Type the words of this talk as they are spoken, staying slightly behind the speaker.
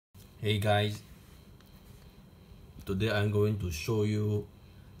Hey guys, today I'm going to show you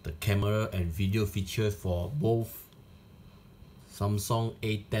the camera and video features for both Samsung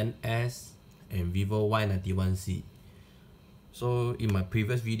A10s and Vivo Y91C. So in my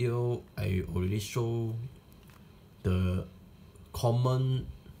previous video, I already showed the common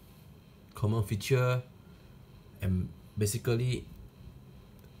feature and basically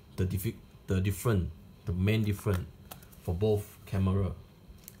the main difference for both camera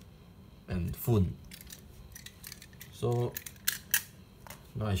and phone. So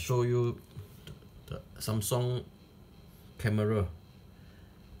now I show you the Samsung camera.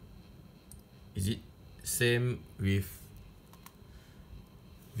 Is it same with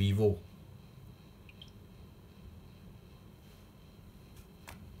Vivo?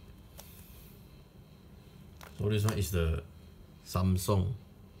 So this one is the Samsung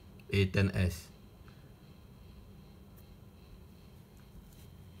A10s.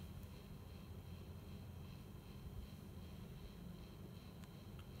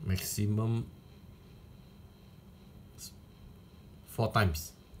 Maximum 4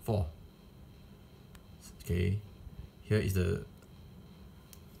 times 4. Okay, here is the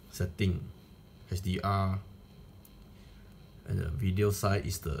setting, HDR, and the video size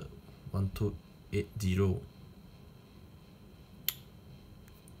is the 1280.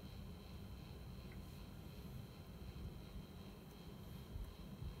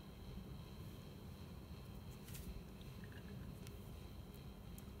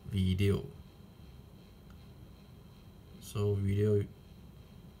 Video. So video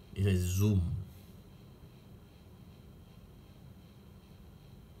is a zoom.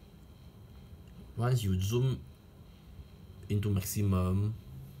 Once you zoom into maximum,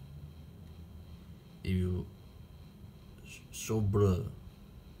 it will show blur,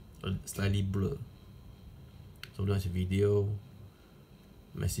 slightly blur. So that's video,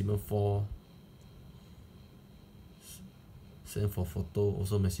 maximum 4. Same for photo,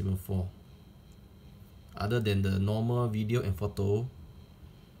 also maximum 4. Other than the normal video and photo,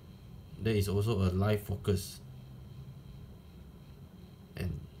 there is also a live focus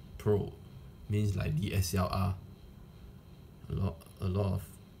and pro, means like DSLR. A lot of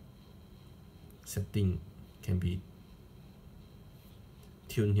setting can be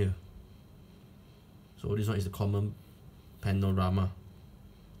tuned here. So this one is the common panorama.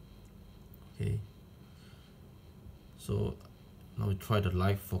 Okay. So now we try the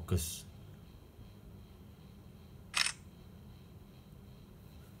live focus.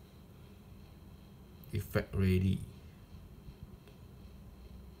 Effect ready.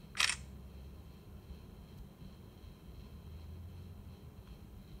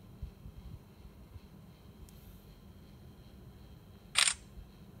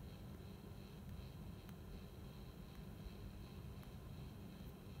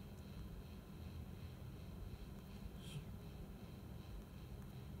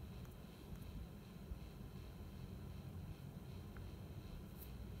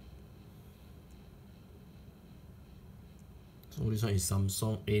 So this one is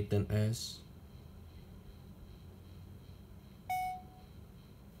Samsung A10s.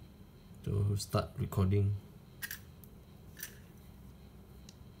 To start recording.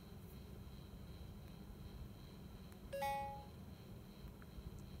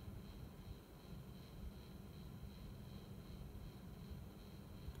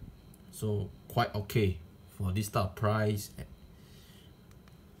 So quite okay for this type of price.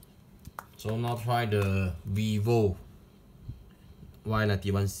 So now try the Vivo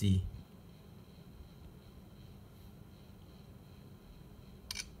Y91C.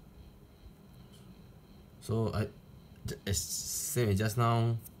 So same as just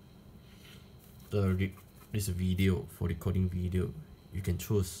now, this video for recording video you can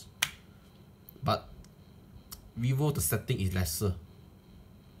choose, but Vivo the setting is lesser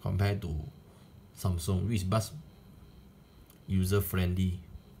compared to Samsung, which is much user friendly.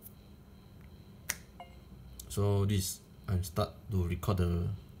 So this I'm start to record the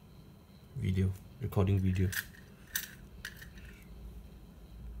recording video.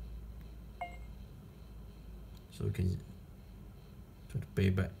 So you can try to pay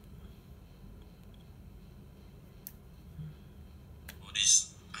back. For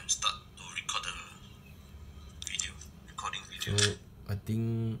this, I'm start to record the recording video. So I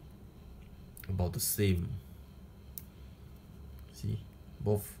think about the same. See,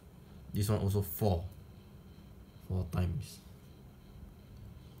 both. This one also 4 times.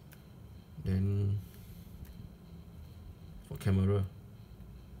 Then for camera,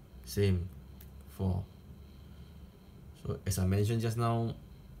 same 4. So as I mentioned just now,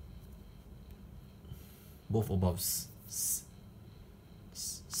 both about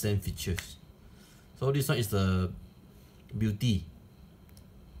same features. So this one is the beauty.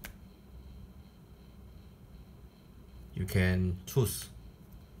 You can choose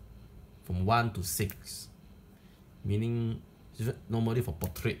from 1 to 6, meaning normally for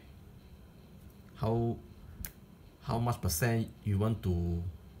portrait, how much percent you want to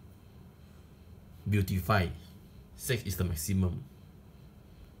beautify. 6 is the maximum.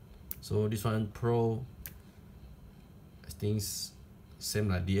 So this one Pro, I think same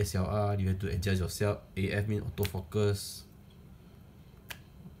like DSLR, you have to adjust yourself. AF means autofocus.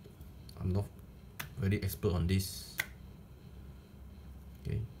 I'm not very expert on this.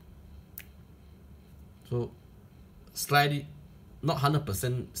 Okay, so slightly not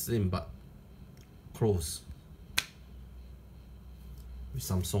 100% same but close with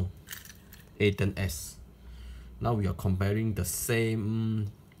Samsung A10s. Now we are comparing the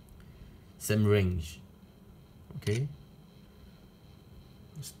same range. Okay,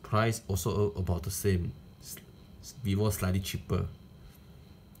 price also about the same. Vivo slightly cheaper.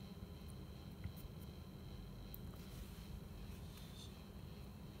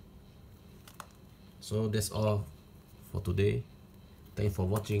 So that's all for today. Thanks for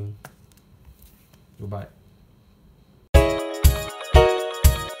watching. Goodbye.